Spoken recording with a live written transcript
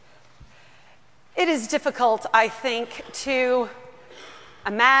is difficult, I think, to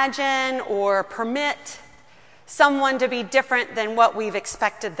imagine or permit someone to be different than what we've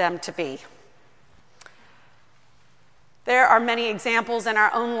expected them to be. There are many examples in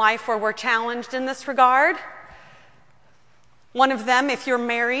our own life where we're challenged in this regard. One of them, if you're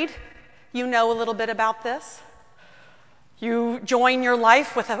married, you know a little bit about this. You join your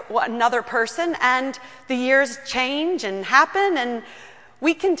life with another person, and the years change and happen, and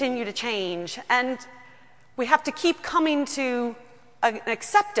we continue to change. And we have to keep coming to an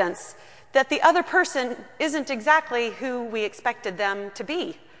acceptance that the other person isn't exactly who we expected them to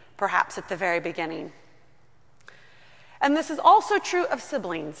be, perhaps at the very beginning. And this is also true of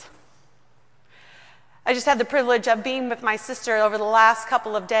siblings. I just had the privilege of being with my sister over the last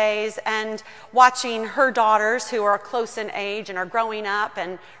couple of days and watching her daughters, who are close in age and are growing up,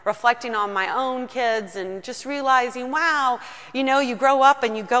 and reflecting on my own kids and just realizing, wow, you grow up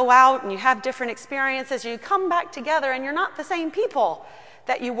and you go out and you have different experiences, and you come back together and you're not the same people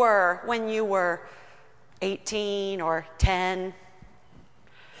that you were when you were 18 or 10.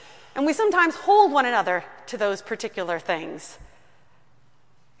 And we sometimes hold one another to those particular things.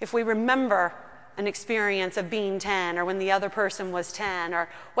 If we remember an experience of being 10, or when the other person was 10, or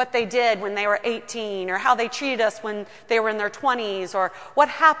what they did when they were 18, or how they treated us when they were in their 20s, or what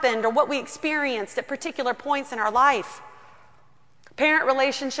happened or what we experienced at particular points in our life. Parent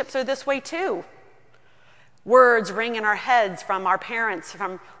relationships are this way too. Words ring in our heads from our parents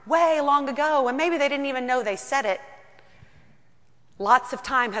from way long ago, and maybe they didn't even know they said it. Lots of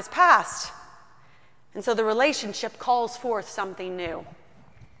time has passed, and so the relationship calls forth something new.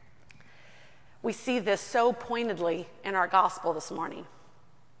 We see this so pointedly in our gospel this morning.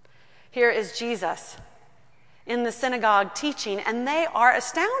 Here is Jesus in the synagogue teaching, and they are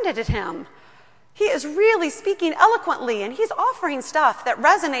astounded at him. He is really speaking eloquently, and he's offering stuff that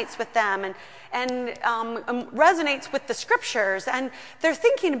resonates with them and resonates with the scriptures, and they're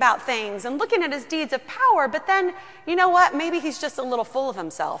thinking about things and looking at his deeds of power, but then, you know what? Maybe he's just a little full of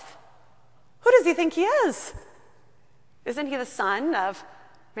himself. Who does he think he is? Isn't he the son of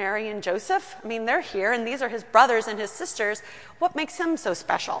Mary and Joseph? I mean, they're here, and these are his brothers and his sisters. What makes him so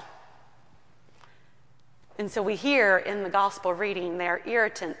special? And so we hear in the gospel reading their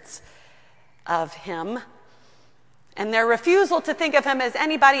irritants of him and their refusal to think of him as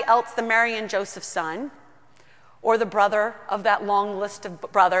anybody else than Mary and Joseph's son, or the brother of that long list of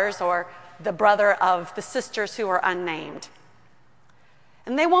brothers, or the brother of the sisters who are unnamed.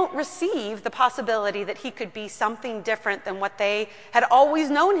 And they won't receive the possibility that he could be something different than what they had always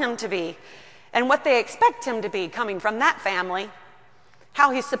known him to be, and what they expect him to be coming from that family,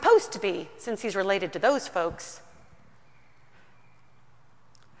 how he's supposed to be since he's related to those folks.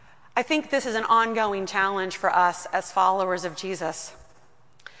 I think this is an ongoing challenge for us as followers of Jesus,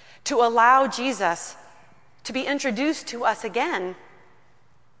 to allow Jesus to be introduced to us again,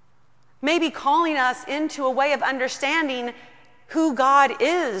 maybe calling us into a way of understanding who God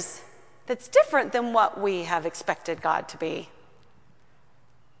is that's different than what we have expected God to be.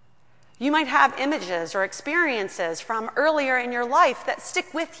 You might have images or experiences from earlier in your life that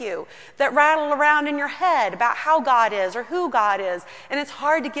stick with you, that rattle around in your head about how God is or who God is, and it's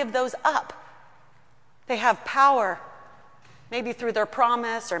hard to give those up. They have power, maybe through their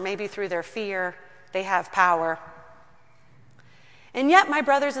promise or maybe through their fear. They have power. And yet, my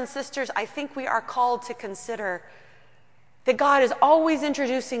brothers and sisters, I think we are called to consider that God is always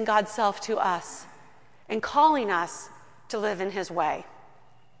introducing God's self to us and calling us to live in his way.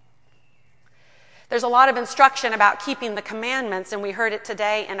 There's a lot of instruction about keeping the commandments, and we heard it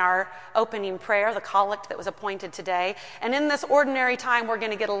today in our opening prayer, the collect that was appointed today. And in this ordinary time, we're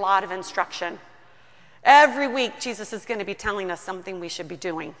going to get a lot of instruction. Every week, Jesus is going to be telling us something we should be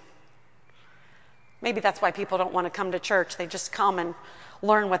doing. Maybe that's why people don't want to come to church. They just come and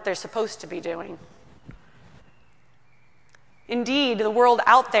learn what they're supposed to be doing. Indeed, the world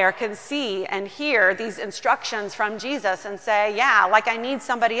out there can see and hear these instructions from Jesus and say, yeah, like I need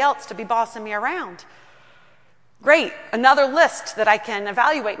somebody else to be bossing me around. Great, another list that I can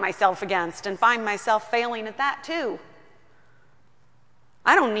evaluate myself against and find myself failing at that too.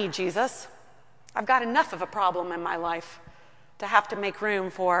 I don't need Jesus. I've got enough of a problem in my life to have to make room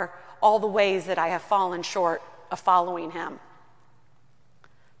for all the ways that I have fallen short of following him.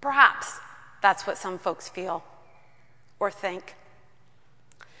 Perhaps that's what some folks feel or think.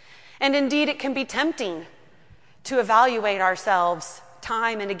 And indeed, it can be tempting to evaluate ourselves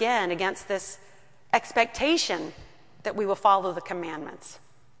time and again against this expectation that we will follow the commandments.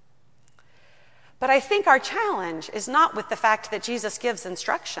 But I think our challenge is not with the fact that Jesus gives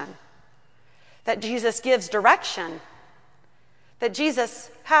instruction, that Jesus gives direction, that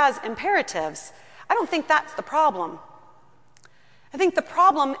Jesus has imperatives. I don't think that's the problem. I think the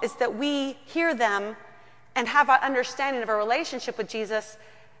problem is that we hear them and have an understanding of a relationship with Jesus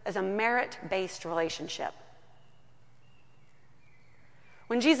as a merit-based relationship.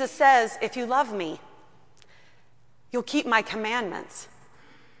 When Jesus says, if you love me, you'll keep my commandments,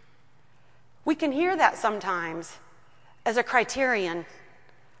 we can hear that sometimes as a criterion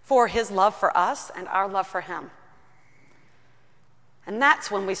for his love for us and our love for him. And that's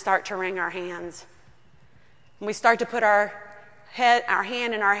when we start to wring our hands. When we start to put our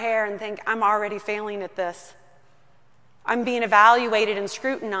hand in our hair and think, I'm already failing at this. I'm being evaluated and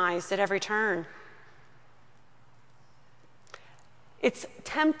scrutinized at every turn. It's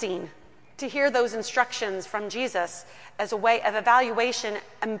tempting to hear those instructions from Jesus as a way of evaluation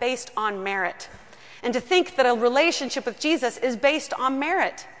and based on merit. And to think that a relationship with Jesus is based on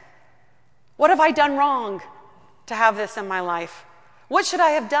merit. What have I done wrong to have this in my life? What should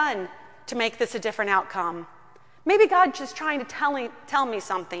I have done to make this a different outcome? Maybe God's just trying to tell me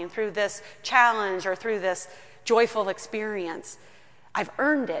something through this challenge or through this joyful experience. I've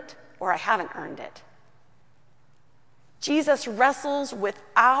earned it or I haven't earned it. Jesus wrestles with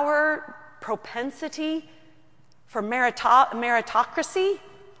our propensity for meritocracy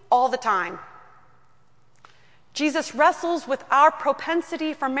all the time. Jesus wrestles with our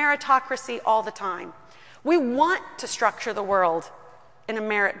propensity for meritocracy all the time. We want to structure the world in a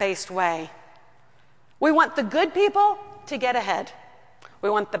merit-based way. We want the good people to get ahead. We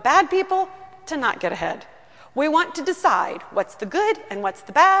want the bad people to not get ahead. We want to decide what's the good and what's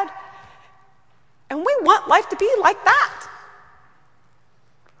the bad. And we want life to be like that.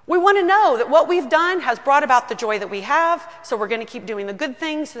 We want to know that what we've done has brought about the joy that we have, so we're going to keep doing the good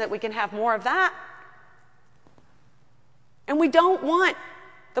things so that we can have more of that. And we don't want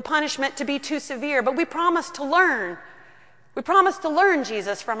the punishment to be too severe, but we promise to learn. We promise to learn,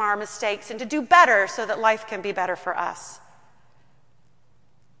 Jesus, from our mistakes and to do better so that life can be better for us.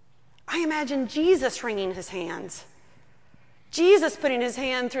 I imagine Jesus wringing his hands. Jesus putting his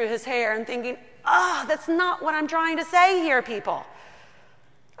hand through his hair and thinking, that's not what I'm trying to say here, people.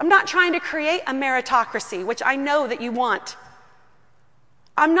 I'm not trying to create a meritocracy, which I know that you want.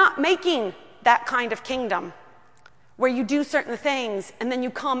 I'm not making that kind of kingdom where you do certain things and then you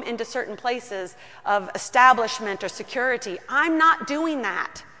come into certain places of establishment or security. I'm not doing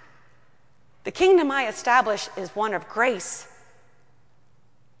that. The kingdom I establish is one of grace.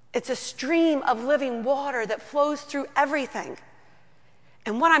 It's a stream of living water that flows through everything.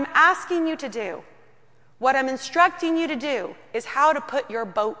 And what I'm asking you to do, what I'm instructing you to do, is how to put your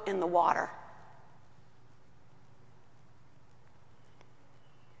boat in the water.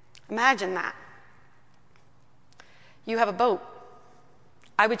 Imagine that. You have a boat.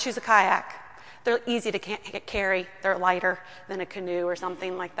 I would choose a kayak. They're easy to carry. They're lighter than a canoe or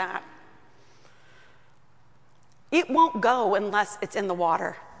something like that. It won't go unless it's in the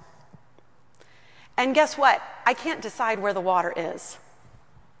water. And guess what? I can't decide where the water is.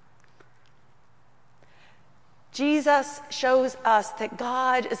 Jesus shows us that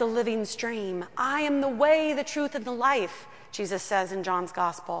God is a living stream. I am the way, the truth, and the life, Jesus says in John's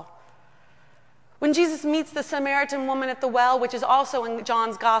gospel. When Jesus meets the Samaritan woman at the well, which is also in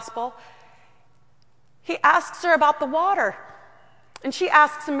John's gospel, he asks her about the water. And she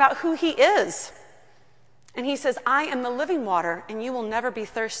asks him about who he is. And he says, I am the living water, and you will never be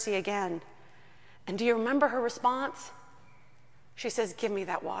thirsty again. And do you remember her response? She says, give me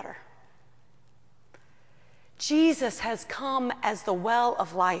that water. Jesus has come as the well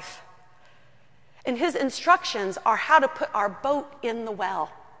of life. And his instructions are how to put our boat in the well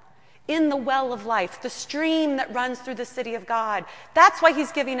of life, the stream that runs through the city of God. That's why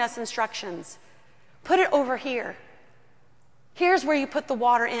he's giving us instructions. Put it over here. Here's where you put the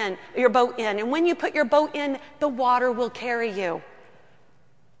water in, your boat in. And when you put your boat in, the water will carry you.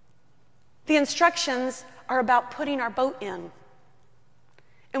 The instructions are about putting our boat in.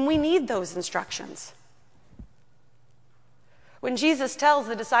 And we need those instructions. When Jesus tells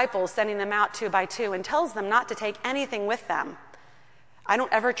the disciples, sending them out 2 by 2, and tells them not to take anything with them, I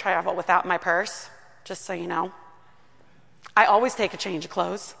don't ever travel without my purse, just so you know. I always take a change of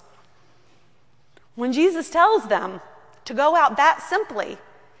clothes. When Jesus tells them to go out that simply,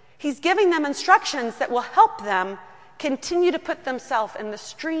 he's giving them instructions that will help them continue to put themselves in the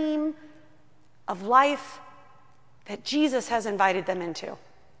stream of life that Jesus has invited them into.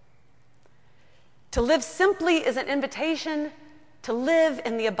 To live simply is an invitation to live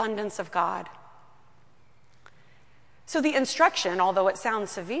in the abundance of God. So the instruction, although it sounds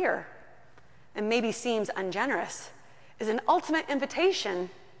severe and maybe seems ungenerous, is an ultimate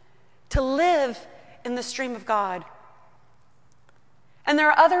invitation to live in the stream of God. And there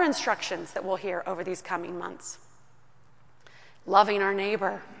are other instructions that we'll hear over these coming months. Loving our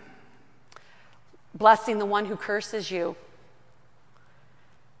neighbor, blessing the one who curses you,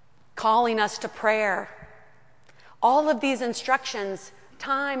 calling us to prayer. All of these instructions,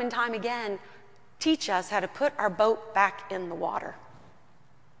 time and time again, teach us how to put our boat back in the water.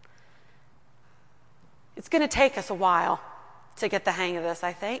 It's going to take us a while to get the hang of this,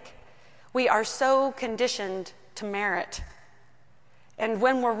 I think. We are so conditioned to merit. And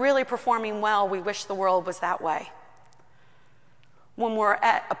when we're really performing well, we wish the world was that way. When we're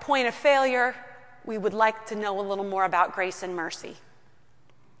at a point of failure, we would like to know a little more about grace and mercy.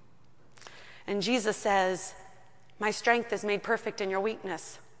 And Jesus says, my strength is made perfect in your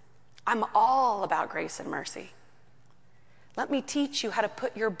weakness. I'm all about grace and mercy. Let me teach you how to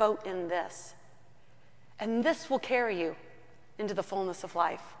put your boat in this. And this will carry you into the fullness of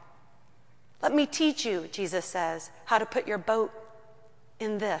life. Let me teach you, Jesus says, how to put your boat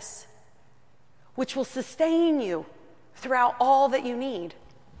in this, which will sustain you throughout all that you need.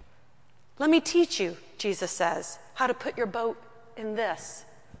 Let me teach you, Jesus says, how to put your boat in this,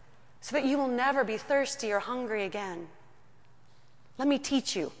 so that you will never be thirsty or hungry again. Let me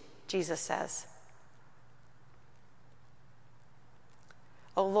teach you, Jesus says.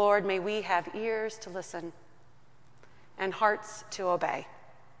 O Lord, may we have ears to listen and hearts to obey.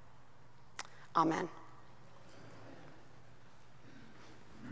 Amen.